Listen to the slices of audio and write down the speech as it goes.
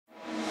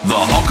The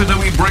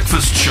Hokanui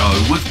Breakfast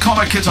Show with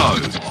Connor Kitto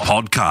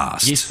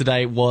podcast.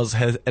 Yesterday was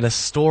an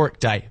historic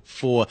day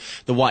for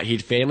the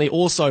Whitehead family,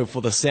 also for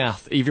the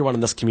South. Everyone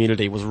in this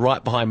community was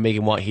right behind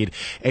Megan Whitehead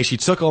as she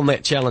took on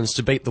that challenge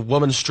to beat the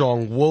women's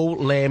strong wool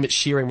lamb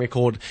shearing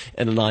record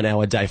in a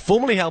 9-hour day.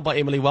 Formerly held by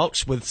Emily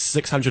Welch with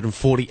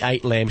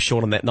 648 lambs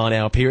shorn in that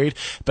 9-hour period,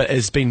 but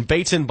has been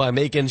beaten by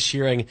Megan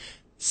shearing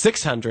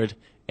 661.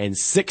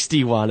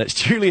 It's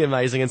truly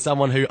amazing, and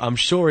someone who I'm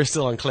sure is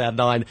still on cloud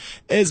nine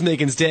is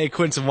Megan's dad,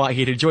 Quinton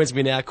Whitehead, who joins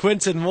me now.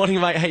 Quinton,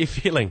 morning, mate. How you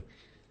feeling?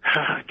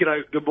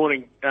 Good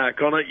morning,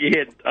 Connor.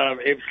 Yeah,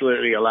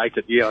 absolutely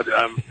elated. Yeah,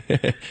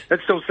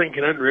 it's still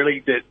sinking in,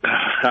 really, that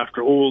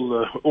after all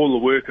the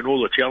work and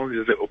all the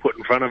challenges that were put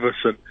in front of us,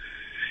 and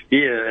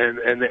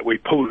and that we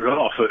pulled it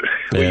off.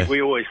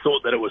 We always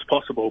thought that it was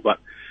possible, but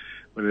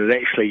when it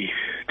actually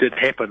did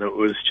happen, it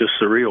was just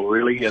surreal,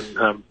 really.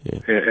 And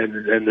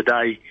the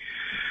day,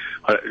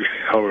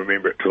 I'll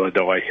remember it till I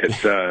die.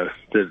 It's the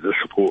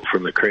support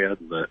from the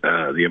crowd and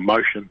the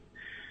emotion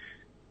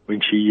when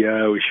she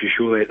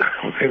saw that.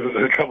 I'm having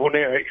a couple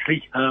now,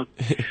 actually.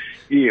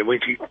 When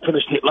she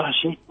finished that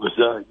last sheet was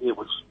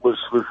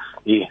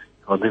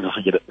I'll never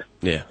forget it.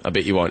 Yeah, I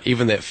bet you won't.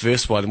 Even that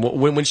first one,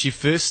 when she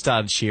first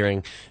started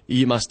shearing,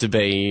 you must have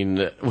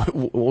been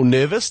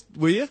nervous,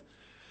 were you?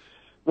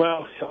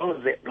 Well, I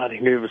was that bloody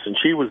nervous, and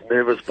she was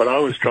nervous, but I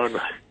was trying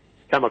to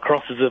come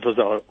across as if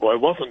I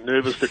wasn't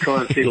nervous to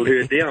try and settle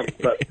her down.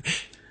 But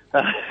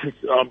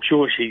I'm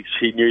sure she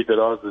knew that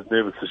I was as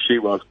nervous as she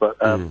was. But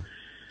I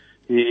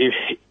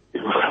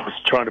was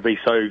trying to be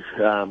so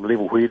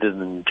level-headed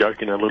and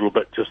joking a little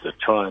bit just to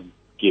try and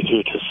get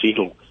her to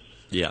settle.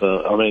 Yeah.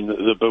 I mean,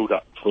 the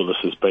build-up for this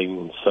has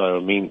been so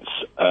immense.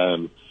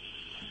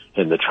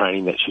 And the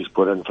training that she's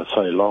put in for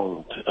so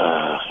long,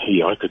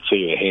 I could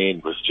see her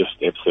hand was just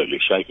absolutely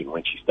shaking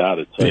when she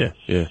started. So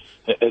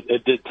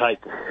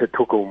it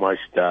took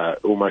almost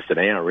an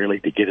hour, really,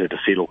 to get her to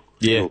settle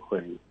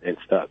and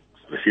start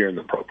shearing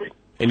them properly.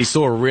 And you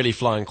saw her really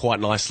flowing quite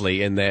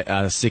nicely in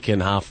that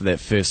second half of that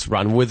first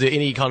run. Were there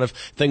any kind of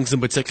things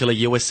in particular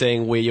you were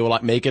seeing where you were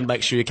like, Megan,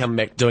 make sure you come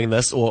back doing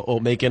this,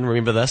 or Megan,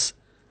 remember this?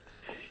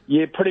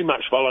 Yeah, pretty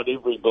much followed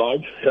every blow.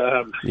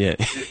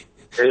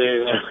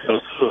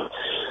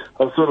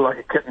 I was sort of like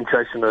a kitten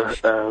chasing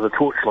the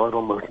torchlight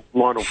on the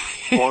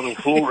vinyl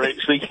floor,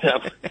 actually.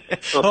 I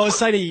was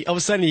saying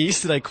to you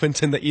yesterday,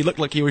 Quinton, that you looked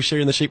like you were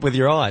shearing the sheep with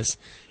your eyes.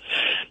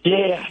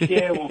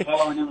 Yeah, well,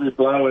 following every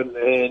blow, and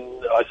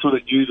I sort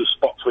of knew the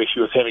spots where she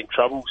was having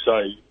trouble,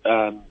 so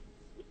in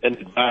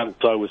advance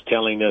I was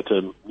telling her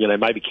to,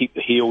 maybe keep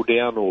the heel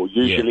down, or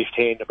use your left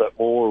hand a bit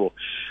more, or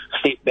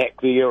step back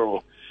there,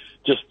 or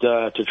just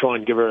to try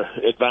and give her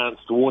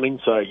advanced warning.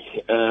 So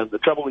the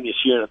trouble when you're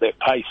shearing at that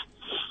pace,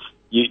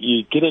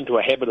 you get into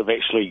a habit of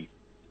actually,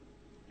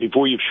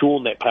 before you've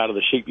shorn that part of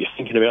the sheep, you're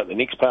thinking about the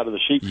next part of the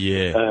sheep.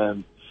 Yeah.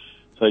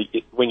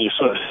 When you're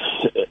sort of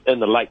in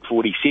the late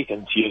 40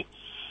 seconds,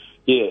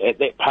 at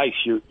that pace,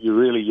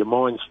 your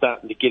mind's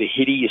starting to get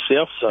ahead of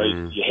yourself. So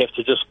you have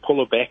to just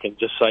pull it back and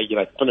just say,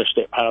 finish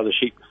that part of the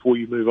sheep before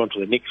you move on to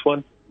the next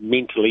one,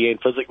 mentally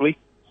and physically.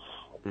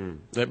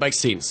 That makes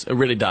sense. It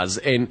really does.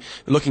 And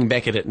looking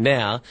back at it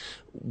now,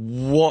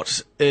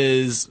 what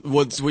you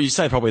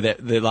say probably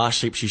that the last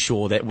sheep she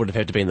shore, that would have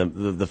had to be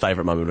the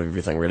favourite moment of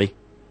everything, really?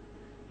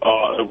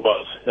 Oh, it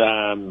was.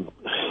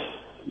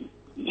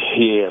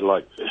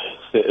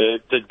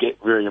 It did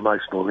get very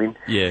emotional then.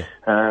 Yeah.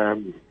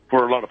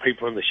 For a lot of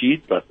people in the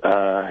shed, but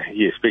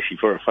especially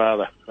for her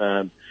father.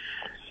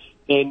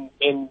 And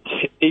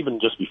even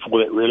just before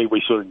that, really,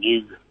 we sort of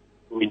knew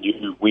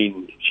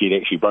when she'd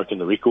actually broken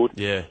the record.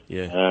 Yeah.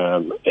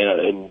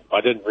 And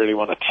I didn't really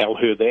want to tell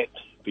her that,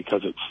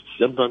 because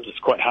sometimes it's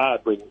quite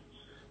hard when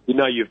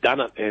you've done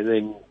it and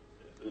then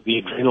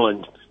the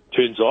adrenaline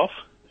turns off,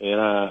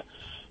 and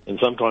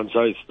sometimes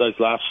those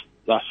last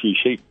few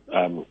sheep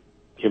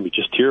can be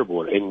just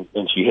terrible. And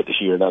she had to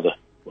shear another,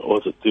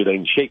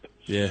 13 sheep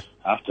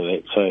after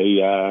that.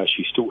 So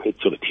she still had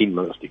sort of 10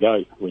 minutes to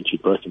go when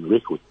she'd broken the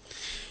record.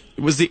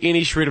 Was there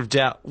any shred of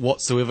doubt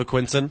whatsoever,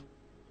 Quinton?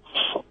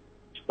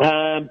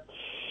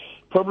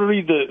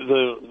 Probably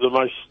the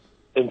most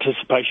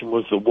anticipation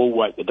was the wool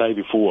weight the day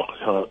before.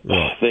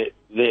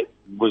 That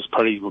was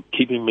probably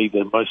keeping me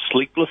the most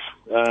sleepless.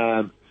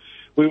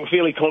 We were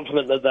fairly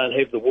confident that they'd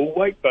have the wool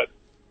weight, but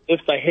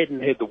if they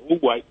hadn't had the wool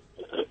weight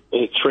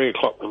at 3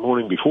 o'clock the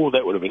morning before,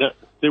 that would have been it.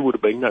 There would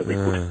have been no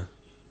record.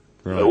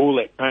 Right. All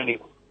that training,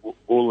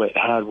 all that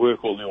hard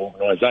work, all the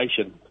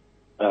organisation,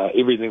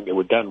 everything that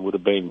we'd done would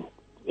have been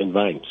in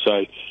vain.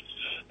 So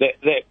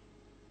that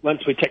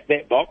once we ticked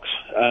that box,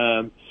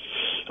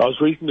 I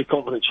was reasonably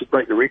confident she'd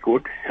break the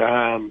record.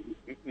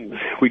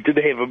 We did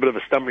have a bit of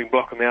a stumbling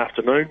block in the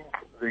afternoon.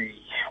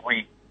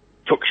 We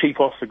took sheep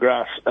off the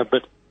grass a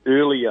bit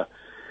earlier,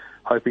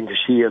 hoping to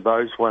shear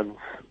those ones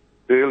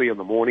early in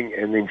the morning,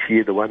 and then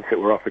shear the ones that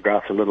were off the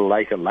grass a little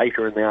later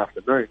in the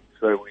afternoon.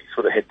 So we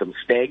sort of had them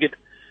staggered.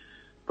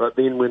 But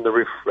then when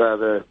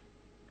the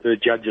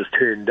judges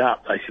turned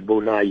up, they said,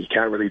 well, no, you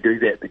can't really do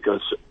that,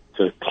 because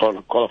to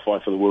qualify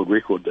for the world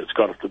record, it's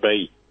got to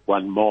be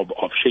one mob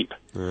of sheep,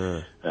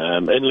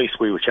 unless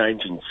we were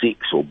changing sex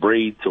or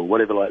breeds or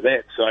whatever like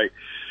that. So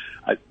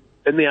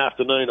in the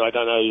afternoon, I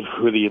don't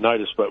know whether you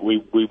noticed, but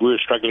we were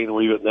struggling a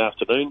wee bit in the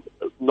afternoon,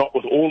 not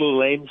with all of the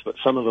lambs, but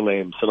some of the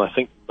lambs. And I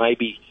think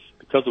maybe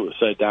because it was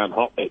so darn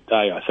hot that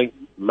day, I think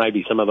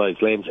maybe some of those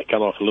lambs that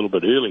come off a little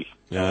bit early,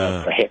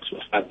 perhaps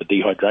were starting to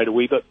dehydrate a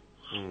wee bit.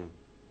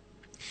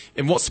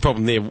 And what's the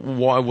problem there?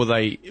 Why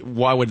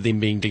would them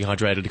being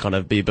dehydrated kind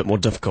of be a bit more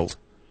difficult?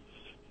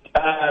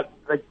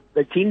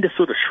 They tend to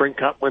sort of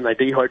shrink up when they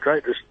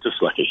dehydrate,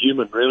 just like a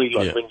human, really.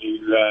 Like when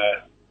you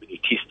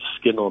test the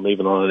skin on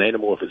even on an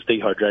animal, if it's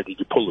dehydrated,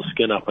 you pull the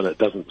skin up and it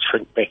doesn't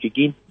shrink back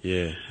again.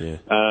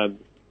 And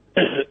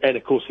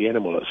of course, the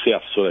animal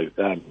itself sort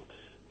of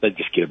they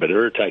just get a bit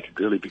irritated,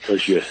 really,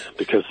 because they're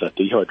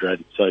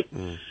dehydrated. So,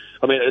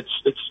 I mean,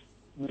 it's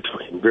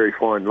very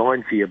fine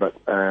lines here, but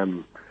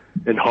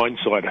in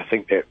hindsight, I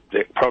think that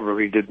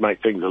probably did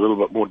make things a little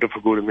bit more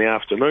difficult in the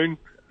afternoon.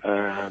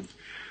 I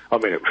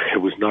mean,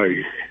 it was no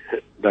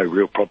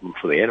real problem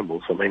for the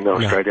animals. I mean, they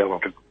were straight out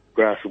onto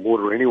grass and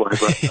water anyway.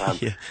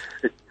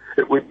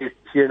 But when you're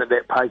shearing at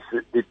that pace,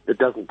 it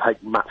doesn't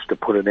take much to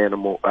put an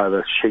animal,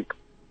 the sheep.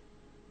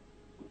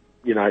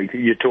 You know,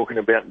 you're talking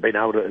about being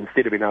able to,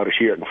 instead of being able to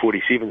shear it in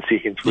 47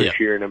 seconds, we're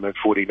shearing them in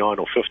 49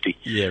 or 50.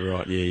 Yeah,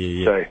 right.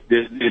 Yeah. So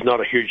there's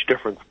not a huge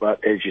difference,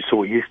 but as you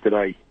saw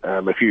yesterday,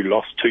 if you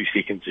lost 2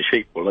 seconds of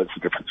sheep, well, that's the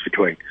difference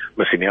between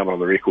missing out on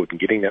the record and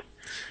getting it.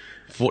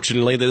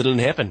 Fortunately, that didn't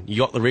happen. You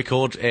got the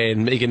record,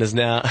 and Megan is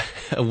now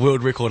a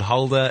world record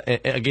holder.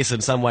 I guess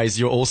in some ways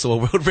you're also a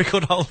world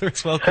record holder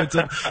as well,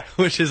 Quinton,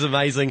 which is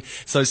amazing.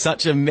 So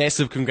such a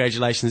massive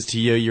congratulations to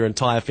you, your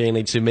entire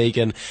family, to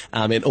Megan,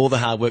 and all the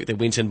hard work that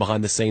went in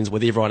behind the scenes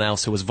with everyone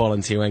else who was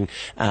volunteering.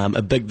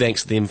 A big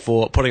thanks to them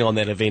for putting on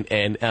that event,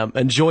 and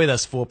enjoy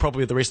this for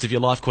probably the rest of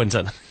your life,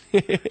 Quinton.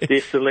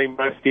 Definitely,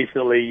 most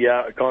definitely,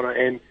 Connor,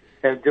 and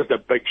just a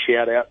big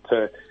shout out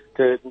to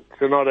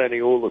not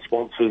only all the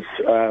sponsors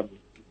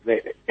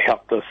that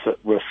helped us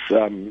with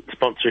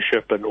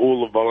sponsorship and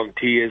all the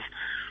volunteers,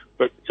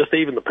 but just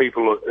even the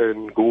people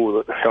in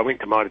Gore that I went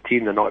to Mitre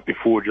 10 the night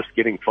before, just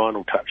getting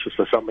final touches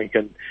or something,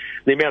 and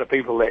the amount of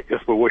people that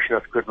just were wishing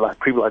us good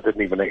luck, people I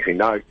didn't even actually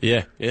know.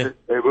 Yeah. It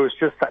was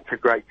just such a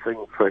great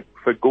thing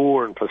for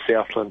Gore and for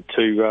Southland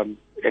to,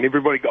 and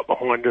everybody got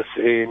behind us,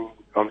 and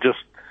I'm just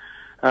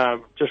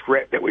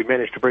wrapped that we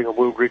managed to bring a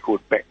world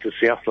record back to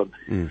Southland.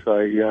 So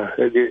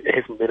it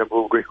hasn't been a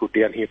world record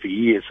down here for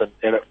years, and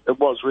it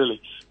was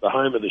really the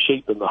home of the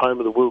sheep and the home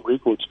of the world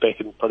records back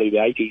in probably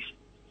the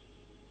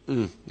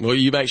 80s. Well,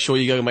 you make sure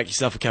you go and make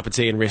yourself a cup of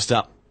tea and rest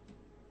up.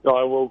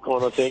 I will,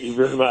 Connor. Thank you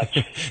very much.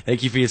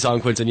 Thank you for your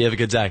time, Quinton. You have a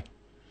good day.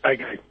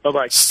 Okay,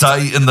 bye-bye.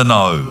 Stay in the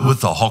know with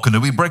the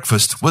Hokanui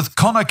Breakfast with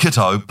Connor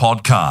Kitto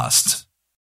podcast.